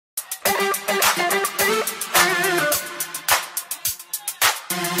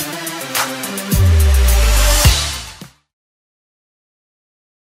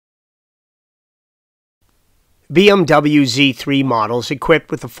BMW Z3 models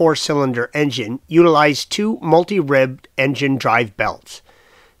equipped with a 4-cylinder engine utilize two multi-ribbed engine drive belts.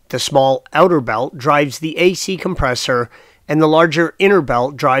 The small outer belt drives the AC compressor, and the larger inner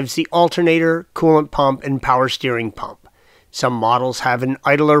belt drives the alternator, coolant pump, and power steering pump. Some models have an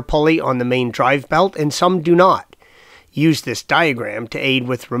idler pulley on the main drive belt, and some do not. Use this diagram to aid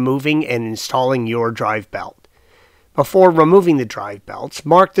with removing and installing your drive belt. Before removing the drive belts,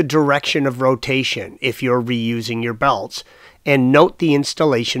 mark the direction of rotation if you're reusing your belts, and note the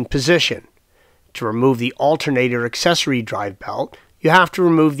installation position. To remove the alternator accessory drive belt, you have to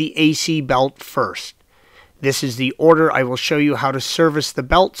remove the AC belt first. This is the order I will show you how to service the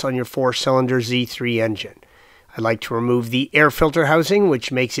belts on your 4-cylinder Z3 engine. I like to remove the air filter housing, which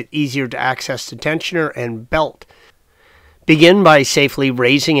makes it easier to access the tensioner and belt. Begin by safely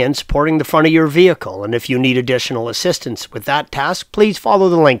raising and supporting the front of your vehicle, and if you need additional assistance with that task, please follow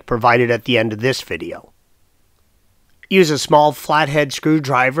the link provided at the end of this video. Use a small flathead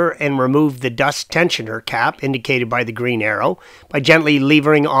screwdriver and remove the dust tensioner cap indicated by the green arrow by gently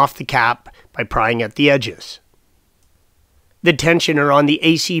levering off the cap by prying at the edges. The tensioner on the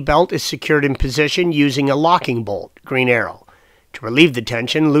AC belt is secured in position using a locking bolt, green arrow. To relieve the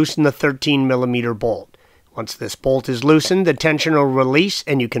tension, loosen the 13mm bolt. Once this bolt is loosened, the tensioner will release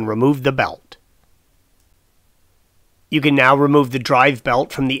and you can remove the belt. You can now remove the drive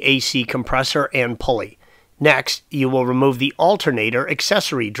belt from the AC compressor and pulley. Next, you will remove the alternator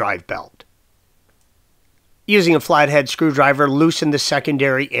accessory drive belt. Using a flathead screwdriver, loosen the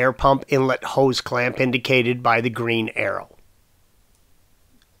secondary air pump inlet hose clamp indicated by the green arrow.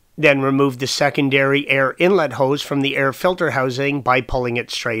 Then remove the secondary air inlet hose from the air filter housing by pulling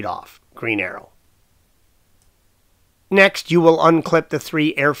it straight off, green arrow. Next, you will unclip the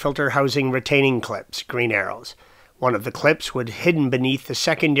 3 air filter housing retaining clips, green arrows. One of the clips would hidden beneath the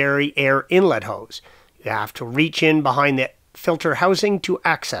secondary air inlet hose. You have to reach in behind the filter housing to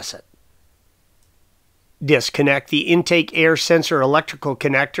access it. Disconnect the intake air sensor electrical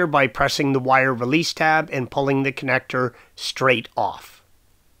connector by pressing the wire release tab and pulling the connector straight off.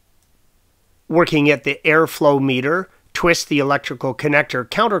 Working at the airflow meter, twist the electrical connector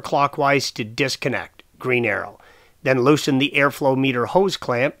counterclockwise to disconnect, green arrow. Then loosen the airflow meter hose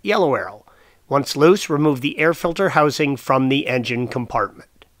clamp, yellow arrow. Once loose, remove the air filter housing from the engine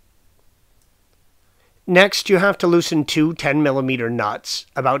compartment. Next, you have to loosen two 10mm nuts,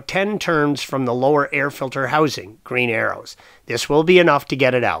 about 10 turns from the lower air filter housing, green arrows. This will be enough to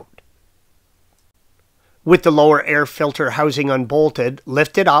get it out. With the lower air filter housing unbolted,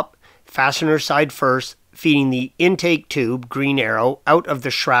 lift it up, fastener side first, feeding the intake tube, green arrow, out of the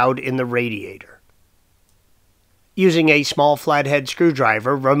shroud in the radiator. Using a small flathead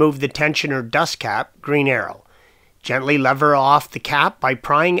screwdriver, remove the tensioner dust cap, green arrow. Gently lever off the cap by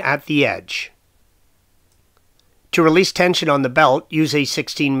prying at the edge. To release tension on the belt, use a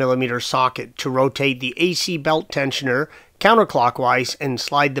 16mm socket to rotate the AC belt tensioner counterclockwise and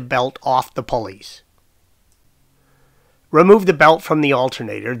slide the belt off the pulleys. Remove the belt from the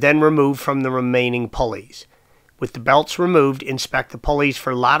alternator, then remove from the remaining pulleys. With the belts removed, inspect the pulleys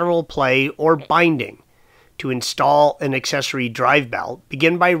for lateral play or binding. To install an accessory drive belt,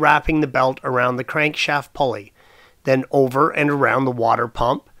 begin by wrapping the belt around the crankshaft pulley, then over and around the water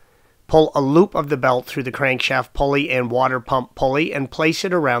pump. Pull a loop of the belt through the crankshaft pulley and water pump pulley and place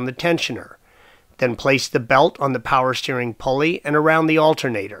it around the tensioner. Then place the belt on the power steering pulley and around the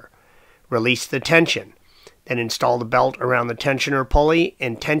alternator. Release the tension. Then install the belt around the tensioner pulley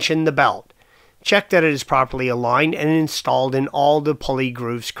and tension the belt. Check that it is properly aligned and installed in all the pulley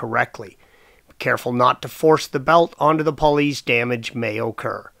grooves correctly. Careful not to force the belt onto the pulleys, damage may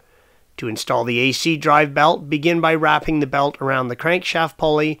occur. To install the AC drive belt, begin by wrapping the belt around the crankshaft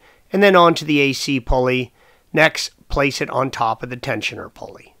pulley and then onto the AC pulley. Next, place it on top of the tensioner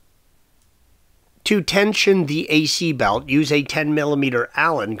pulley. To tension the AC belt, use a 10mm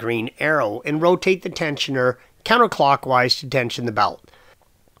Allen green arrow and rotate the tensioner counterclockwise to tension the belt.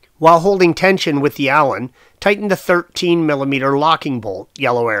 While holding tension with the Allen, tighten the 13mm locking bolt,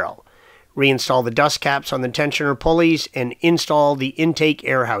 yellow arrow. Reinstall the dust caps on the tensioner pulleys and install the intake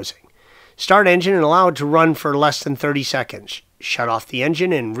air housing. Start engine and allow it to run for less than 30 seconds. Shut off the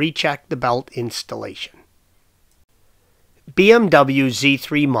engine and recheck the belt installation. BMW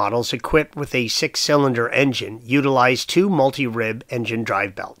Z3 models equipped with a 6-cylinder engine utilize two multi-rib engine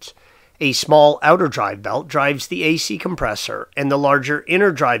drive belts. A small outer drive belt drives the AC compressor, and the larger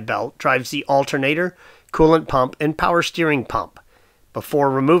inner drive belt drives the alternator, coolant pump, and power steering pump. Before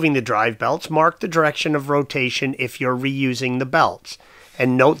removing the drive belts, mark the direction of rotation if you're reusing the belts,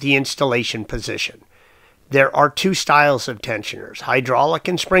 and note the installation position. There are two styles of tensioners, hydraulic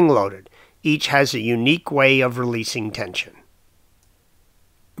and spring-loaded. Each has a unique way of releasing tension.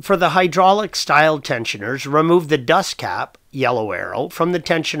 For the hydraulic style tensioners, remove the dust cap, yellow arrow, from the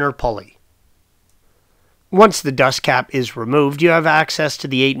tensioner pulley. Once the dust cap is removed, you have access to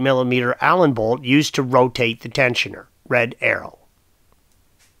the 8mm Allen bolt used to rotate the tensioner, red arrow.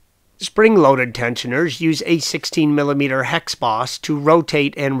 Spring-loaded tensioners use a 16mm hex boss to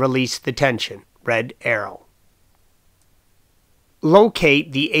rotate and release the tension, red arrow.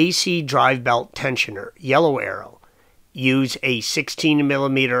 Locate the AC drive belt tensioner, yellow arrow. Use a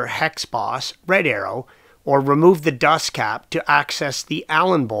 16mm hex boss, red arrow, or remove the dust cap to access the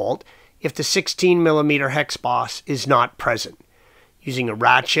Allen bolt if the 16mm hex boss is not present. Using a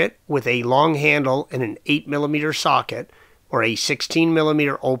ratchet with a long handle and an 8mm socket, or a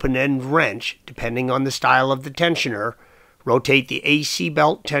 16mm open-end wrench, depending on the style of the tensioner, rotate the AC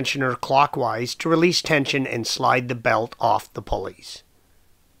belt tensioner clockwise to release tension and slide the belt off the pulleys.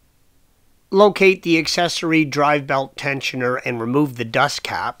 Locate the accessory drive belt tensioner and remove the dust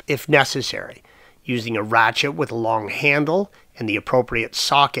cap if necessary. Using a ratchet with a long handle and the appropriate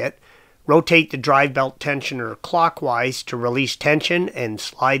socket, rotate the drive belt tensioner clockwise to release tension and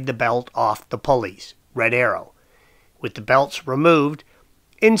slide the belt off the pulleys, red arrow. With the belts removed,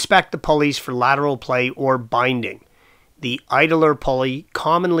 inspect the pulleys for lateral play or binding. The idler pulley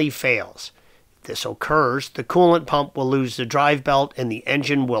commonly fails. If this occurs, the coolant pump will lose the drive belt and the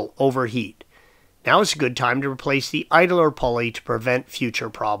engine will overheat. Now is a good time to replace the idler pulley to prevent future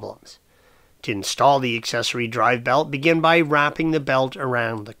problems. To install the accessory drive belt, begin by wrapping the belt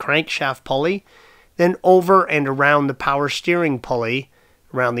around the crankshaft pulley, then over and around the power steering pulley,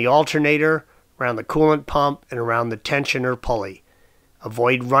 around the alternator, around the coolant pump, and around the tensioner pulley.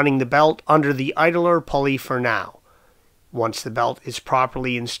 Avoid running the belt under the idler pulley for now. Once the belt is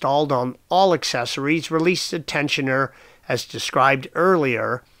properly installed on all accessories, release the tensioner as described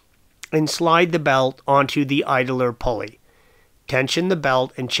earlier and slide the belt onto the idler pulley. Tension the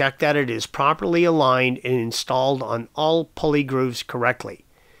belt and check that it is properly aligned and installed on all pulley grooves correctly.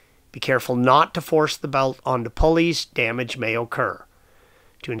 Be careful not to force the belt onto pulleys, damage may occur.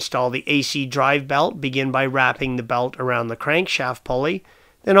 To install the AC drive belt, begin by wrapping the belt around the crankshaft pulley,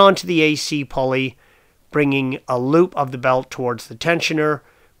 then onto the AC pulley, bringing a loop of the belt towards the tensioner,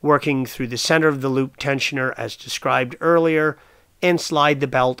 working through the center of the loop tensioner as described earlier, and slide the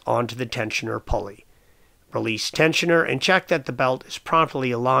belt onto the tensioner pulley. Release tensioner and check that the belt is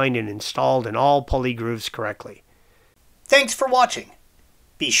properly aligned and installed in all pulley grooves correctly. Thanks for watching.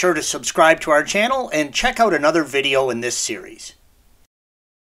 Be sure to subscribe to our channel and check out another video in this series.